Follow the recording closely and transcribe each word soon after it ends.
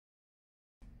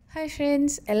Hi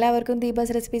friends, എല്ലാവർക്കും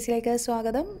ദീപാസ് റെസിപ്പീസിലേക്ക്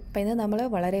സ്വാഗതം. അപ്പോൾ ഇന്ന് നമ്മൾ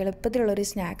വളരെ എളുപ്പത്തിലുള്ളൊരു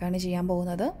സ്നാക്കാണ് ചെയ്യാൻ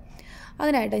പോകുന്നത്.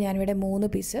 അതിനായിട്ട് ഞാനിവിടെ 3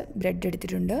 പീസ് ബ്രെഡ്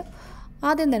എടുത്തിട്ടുണ്ട്.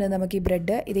 ആദ്യം തന്നെ നമുക്ക് ഈ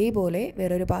ബ്രെഡ് ഇതേപോലെ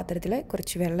വേറൊരു പാത്രത്തിൽ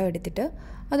കുറച്ച് വെള്ളം എടുത്തിട്ട്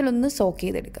അതിലൊന്ന് സോക്ക്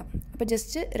ചെയ്തെടുക്കാം. അപ്പോൾ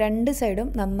ജസ്റ്റ് രണ്ട് സൈഡും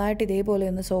നന്നായിട്ട് ഇതേപോലെ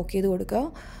ഒന്ന് സോക്ക് ചെയ്ത് കൊടുക്കുക.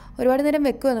 ഒരുപാട് നേരം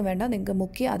വെക്കുകയൊന്നും വേണ്ട, നിങ്ങൾക്ക്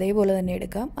മുക്കി അതേപോലെ തന്നെ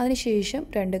എടുക്കാം. അതിനുശേഷം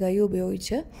രണ്ട് കൈ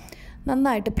ഉപയോഗിച്ച്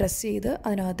നന്നായിട്ട് പ്രസ് ചെയ്ത്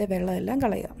അതിനകത്തെ വെള്ളമെല്ലാം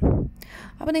കളയുക.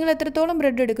 അപ്പോൾ നിങ്ങൾ എത്രത്തോളം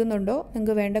ബ്രെഡ് എടുക്കുന്നുണ്ടോ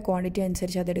നിങ്ങൾക്ക് വേണ്ട ക്വാണ്ടിറ്റി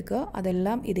അനുസരിച്ച് അതെടുക്കുക.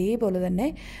 അതെല്ലാം ഇതേപോലെ തന്നെ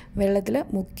വെള്ളത്തിൽ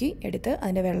മുക്കി എടുത്ത്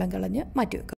അതിൻ്റെ വെള്ളം കളഞ്ഞ്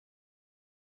മാറ്റി വെക്കുക.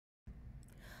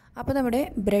 അപ്പോൾ നമ്മുടെ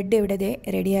ബ്രെഡ് ഇവിടെ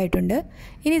റെഡി ആയിട്ടുണ്ട്.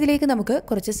 ഇനി ഇതിലേക്ക് നമുക്ക്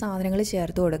കുറച്ച് സാധനങ്ങൾ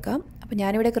ചേർത്ത് കൊടുക്കാം. അപ്പോൾ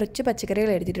ഞാനിവിടെ കുറച്ച് പച്ചക്കറികൾ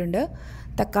എടുത്തിട്ടുണ്ട്.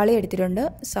 തക്കാളി എടുത്തിട്ടുണ്ട്,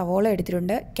 സവോള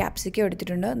എടുത്തിട്ടുണ്ട്, ക്യാപ്സിക്കം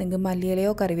എടുത്തിട്ടുണ്ട്. നിങ്ങൾക്ക്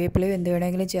മല്ലിയിലയോ കറിവേപ്പിലയോ എന്ത്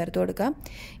വേണമെങ്കിലും ചേർത്ത് കൊടുക്കാം.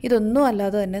 ഇതൊന്നും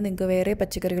അല്ലാതെ തന്നെ നിങ്ങൾക്ക് വേറെ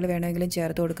പച്ചക്കറികൾ വേണമെങ്കിലും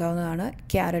ചേർത്ത് കൊടുക്കാവുന്നതാണ്.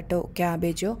 ക്യാരറ്റോ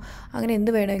ക്യാബേജോ അങ്ങനെ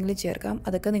എന്ത് വേണമെങ്കിലും ചേർക്കാം.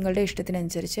 അതൊക്കെ നിങ്ങളുടെ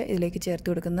ഇഷ്ടത്തിനനുസരിച്ച് ഇതിലേക്ക് ചേർത്ത്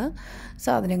കൊടുക്കുന്ന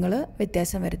സാധനങ്ങൾ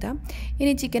വ്യത്യാസം വരുത്താം.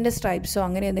 ഇനി ചിക്കൻ്റെ സ്ട്രൈപ്സോ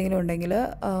അങ്ങനെ എന്തെങ്കിലും ഉണ്ടെങ്കിൽ,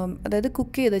 അതായത്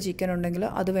കുക്ക് ചെയ്ത ചിക്കൻ ഉണ്ടെങ്കിൽ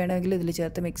അത് വേണമെങ്കിൽ ഇതിൽ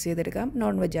ചേർത്ത് മിക്സ് ചെയ്തെടുക്കാം.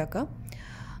 നോൺ വെജ് ആക്കാം.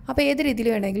 അപ്പോൾ ഏത് രീതിയിൽ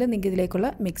വേണമെങ്കിലും നിങ്ങൾക്ക് ഇതിലേക്കുള്ള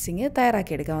മിക്സിങ്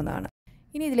തയ്യാറാക്കിയെടുക്കാവുന്നതാണ്.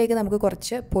 ഇനി ഇതിലേക്ക് നമുക്ക്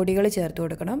കുറച്ച് പൊടികൾ ചേർത്ത്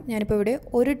കൊടുക്കണം. ഞാനിപ്പോൾ ഇവിടെ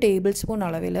 1 ടേബിൾ സ്പൂൺ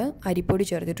അളവിൽ അരിപ്പൊടി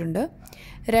ചേർത്തിട്ടുണ്ട്.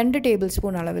 2 ടേബിൾ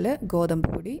സ്പൂൺ അളവിൽ ഗോതമ്പ്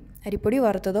പൊടി. അരിപ്പൊടി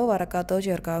വറുത്തതോ വറക്കാത്തതോ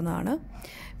ചേർക്കാവുന്നതാണ്.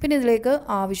 പിന്നെ ഇതിലേക്ക്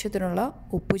ആവശ്യത്തിനുള്ള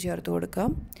ഉപ്പ് ചേർത്ത് കൊടുക്കാം.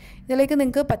 ഇതിലേക്ക്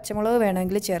നിങ്ങൾക്ക് പച്ചമുളക്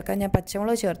വേണമെങ്കിൽ ചേർക്കാം. ഞാൻ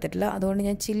പച്ചമുളക് ചേർത്തിട്ടില്ല, അതുകൊണ്ട്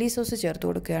ഞാൻ ചില്ലി സോസ് ചേർത്ത്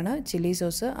കൊടുക്കുകയാണ്. ചില്ലി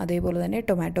സോസ്, അതേപോലെ തന്നെ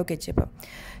ടൊമാറ്റോ കെച്ചപ്പ്.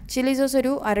 ചില്ലി സോസ്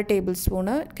ഒരു 1/2 ടേബിൾ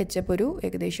സ്പൂണ്, കെച്ചപ്പ് ഒരു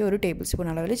ഏകദേശം 1 ടേബിൾ സ്പൂൺ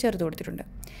അളവിൽ ചേർത്ത് കൊടുത്തിട്ടുണ്ട്.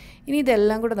 ഇനി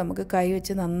ഇതെല്ലാം കൂടെ നമുക്ക് കൈ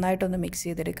വെച്ച് നന്നായിട്ടൊന്ന് മിക്സ്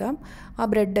ചെയ്തെടുക്കാം. ആ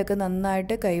ബ്രെഡൊക്കെ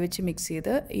നന്നായിട്ട് കൈ വെച്ച് മിക്സ്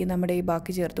ചെയ്ത് നമ്മുടെ ഈ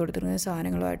ബാക്കി ചേർത്ത് കൊടുത്തിരുന്ന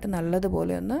സാധനങ്ങളുമായിട്ട്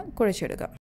നല്ലതുപോലെ ഒന്ന്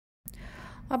കുഴച്ചെടുക്കാം.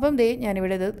 അപ്പം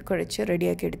ഞാനിവിടെ ഇത് കുഴച്ച്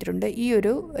റെഡിയാക്കി എടുത്തിട്ടുണ്ട്. ഈ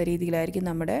ഒരു രീതിയിലായിരിക്കും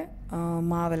നമ്മുടെ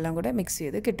മാവെല്ലാം കൂടെ മിക്സ്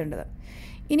ചെയ്ത് കിട്ടേണ്ടത്.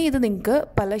 ഇനി ഇത് നിങ്ങൾക്ക്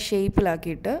പല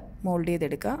ഷേപ്പിലാക്കിയിട്ട് മോൾഡ്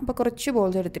ചെയ്തെടുക്കാം. അപ്പോൾ കുറച്ച്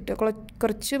ബോൾസ് എടുത്തിട്ട്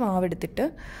കുറച്ച് മാവെടുത്തിട്ട്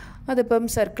അതിപ്പം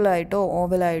സർക്കിളായിട്ടോ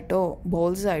ഓവലായിട്ടോ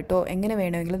ബോൾസായിട്ടോ എങ്ങനെ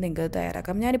വേണമെങ്കിലും നിങ്ങൾക്ക്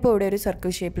തയ്യാറാക്കാം. ഞാനിപ്പോൾ ഇവിടെ ഒരു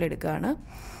സർക്കിൾ ഷേപ്പിലെടുക്കുകയാണ്.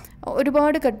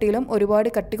 ഒരുപാട് കട്ടിയിലും ഒരുപാട്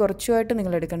കട്ടി കുറച്ചുമായിട്ട്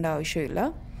നിങ്ങൾ എടുക്കേണ്ട ആവശ്യമില്ല.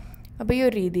 അപ്പോൾ ഈ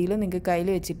ഒരു രീതിയിൽ നിങ്ങൾക്ക് കയ്യിൽ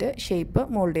വെച്ചിട്ട് ഷേപ്പ്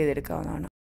മോൾഡ് ചെയ്തെടുക്കാവുന്നതാണ്.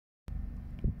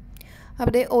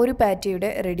 അപ്പോൾ ഒരു പാറ്റിയുടെ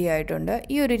റെഡി ആയിട്ടുണ്ട്.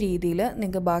 ഈ ഒരു രീതിയിൽ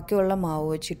നിങ്ങൾക്ക് ബാക്കിയുള്ള മാവ്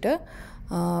വെച്ചിട്ട്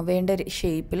വേണ്ട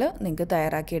ഷേപ്പിൽ നിങ്ങൾക്ക്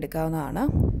തയ്യാറാക്കി എടുക്കാവുന്നതാണ്.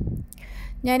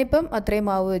 ഞാനിപ്പം അത്രയും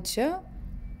മാവ് വെച്ച്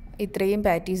ഇത്രയും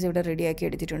പാറ്റീസ് ഇവിടെ റെഡിയാക്കി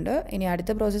എടുത്തിട്ടുണ്ട്. ഇനി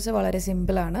അടുത്ത പ്രോസസ്സ് വളരെ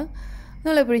സിമ്പിളാണ്.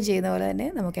 നമ്മളെപ്പോഴും ചെയ്യുന്ന പോലെ തന്നെ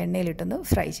നമുക്ക് എണ്ണയിലിട്ടൊന്ന്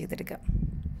ഫ്രൈ ചെയ്തെടുക്കാം.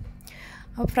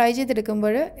 അപ്പോൾ ഫ്രൈ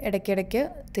ചെയ്തെടുക്കുമ്പോൾ ഇടയ്ക്കിടയ്ക്ക്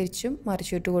തിരിച്ചും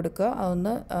മറിച്ചിട്ട് കൊടുക്കുക.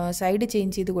 അതൊന്ന് സൈഡ്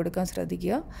ചേഞ്ച് ചെയ്ത് കൊടുക്കാൻ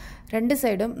ശ്രദ്ധിക്കുക. രണ്ട്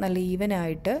സൈഡും നല്ല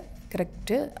ഈവനായിട്ട്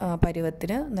കറക്റ്റ്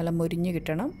പരുവത്തിന് നല്ല മുരിഞ്ഞ്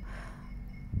കിട്ടണം.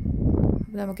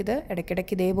 നമുക്കിത്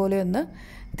ഇടയ്ക്കിടയ്ക്ക് ഇതേപോലെ ഒന്ന്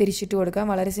തിരിച്ചിട്ട് കൊടുക്കാം.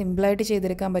 വളരെ സിമ്പിളായിട്ട്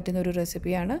ചെയ്തെടുക്കാൻ പറ്റുന്ന ഒരു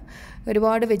റെസിപ്പിയാണ്.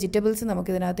 ഒരുപാട് വെജിറ്റബിൾസ്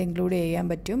നമുക്കിതിനകത്ത് ഇൻക്ലൂഡ് ചെയ്യാൻ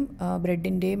പറ്റും.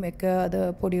 ബ്രെഡിൻ്റെയും ഒക്കെ അത്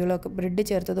പൊടികളൊക്കെ ബ്രെഡ്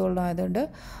ചേർത്തതുകൊണ്ടായതുകൊണ്ട്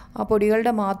ആ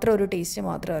പൊടികളുടെ മാത്രം ഒരു ടേസ്റ്റ്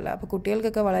മാത്രമല്ല. അപ്പോൾ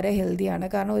കുട്ടികൾക്കൊക്കെ വളരെ ഹെൽത്തിയാണ്.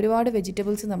 കാരണം ഒരുപാട്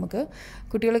വെജിറ്റബിൾസ് നമുക്ക്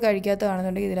കുട്ടികൾ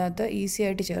കഴിക്കാത്തതാണെന്നുണ്ടെങ്കിൽ ഇതിനകത്ത് ഈസി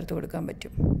ആയിട്ട് ചേർത്ത് കൊടുക്കാൻ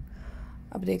പറ്റും.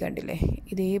 അപ്പോൾ കണ്ടില്ലേ,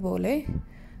 ഇതേപോലെ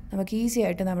നമുക്ക് ഈസി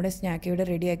ആയിട്ട് നമ്മുടെ സ്നാക്ക് ഇവിടെ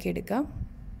റെഡിയാക്കി എടുക്കാം.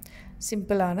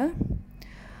 സിമ്പിളാണ്.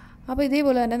 അപ്പോൾ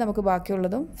ഇതേപോലെ തന്നെ നമുക്ക്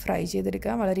ബാക്കിയുള്ളതും ഫ്രൈ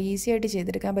ചെയ്തെടുക്കാം. വളരെ ഈസി ആയിട്ട്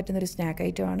ചെയ്തെടുക്കാൻ പറ്റുന്നൊരു സ്നാക്ക്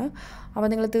ഐറ്റമാണ്. അപ്പോൾ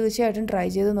നിങ്ങൾ തീർച്ചയായിട്ടും ട്രൈ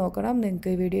ചെയ്ത് നോക്കണം.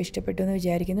 നിങ്ങൾക്ക് ഈ വീഡിയോ ഇഷ്ടപ്പെട്ടു എന്ന്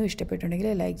വിചാരിക്കുന്നു. ഇഷ്ടപ്പെട്ടുണ്ടെങ്കിൽ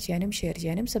ലൈക്ക് ചെയ്യാനും ഷെയർ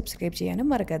ചെയ്യാനും സബ്സ്ക്രൈബ് ചെയ്യാനും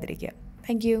മറക്കാതിരിക്കുക.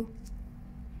 താങ്ക്